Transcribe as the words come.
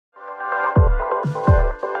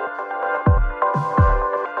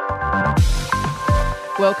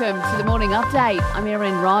Welcome to the Morning Update. I'm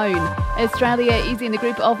Erin Roan. Australia is in the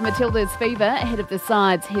grip of Matildas fever ahead of the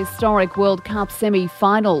side's historic World Cup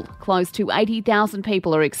semi-final. Close to 80,000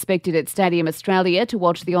 people are expected at Stadium Australia to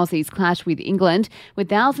watch the Aussies clash with England, with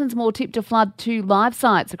thousands more tipped to flood to live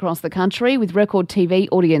sites across the country, with record TV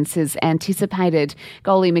audiences anticipated.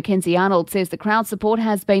 Goalie Mackenzie Arnold says the crowd support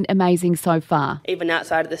has been amazing so far. Even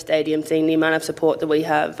outside of the stadium, seeing the amount of support that we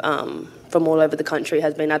have from all over the country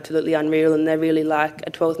has been absolutely unreal, and they're really like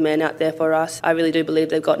a 12th man out there for us. I really do believe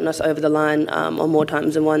they've gotten us over the line on more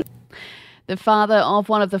times than one. The father of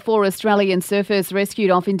one of the 4 Australian surfers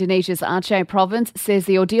rescued off Indonesia's Aceh province says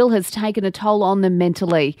the ordeal has taken a toll on them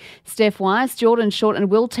mentally. Steph Weiss, Jordan Short and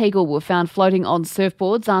Will Teagle were found floating on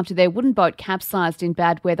surfboards after their wooden boat capsized in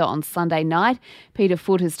bad weather on Sunday night. Peter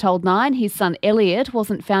Foote has told Nine his son Elliot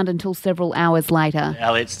wasn't found until several hours later.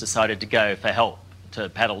 Elliot's decided to go for help, to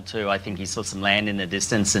paddle to, I think he saw some land in the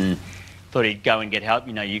distance and thought he'd go and get help.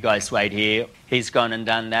 You guys wait here. He's gone and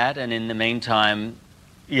done that, and in the meantime,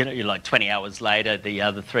 like 20 hours later, the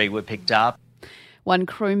other 3 were picked up. One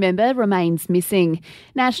crew member remains missing.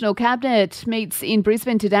 National Cabinet meets in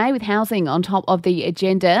Brisbane today with housing on top of the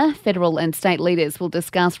agenda. Federal and state leaders will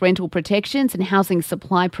discuss rental protections and housing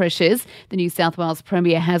supply pressures. The New South Wales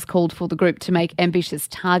Premier has called for the group to make ambitious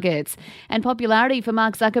targets. And popularity for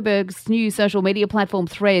Mark Zuckerberg's new social media platform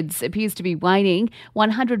Threads appears to be waning.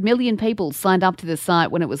 100 million people signed up to the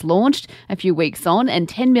site when it was launched a few weeks on, and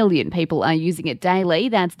 10 million people are using it daily.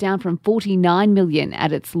 That's down from 49 million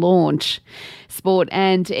at its launch. Sport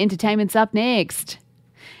and entertainment's up next.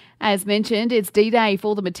 As mentioned, it's D-Day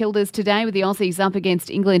for the Matildas today, with the Aussies up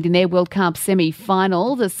against England in their World Cup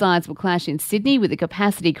semi-final. The sides will clash in Sydney with a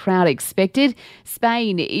capacity crowd expected.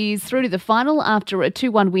 Spain is through to the final after a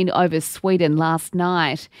 2-1 win over Sweden last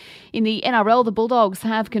night. In the NRL, the Bulldogs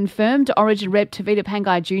have confirmed Origin rep Tavita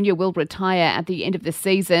Pangai Jr. will retire at the end of the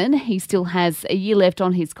season. He still has a year left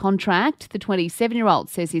on his contract. The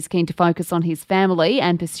 27-year-old says he's keen to focus on his family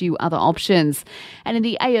and pursue other options. And in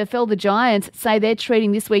the AFL, the Giants say they're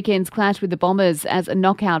treating this weekend's clash with the Bombers as a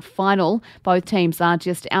knockout final. Both teams are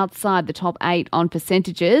just outside the top 8 on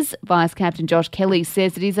percentages. Vice-Captain Josh Kelly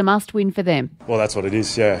says it is a must-win for them. Well, that's what it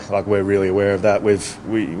is, yeah. Like, we're really aware of that.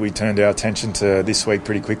 We turned our attention to this week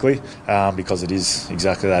pretty quickly because it is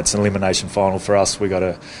exactly that. It's an elimination final for us.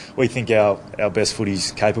 We think our best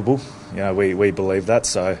footy's capable. We believe that,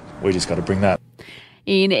 so we just got to bring that.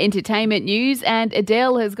 In entertainment news, and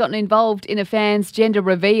Adele has gotten involved in a fan's gender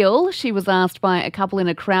reveal. She was asked by a couple in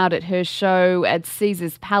a crowd at her show at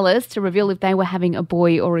Caesars Palace to reveal if they were having a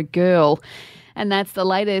boy or a girl. And that's the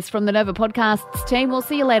latest from the Nova Podcasts team. We'll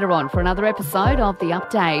see you later on for another episode of The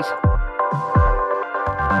Update.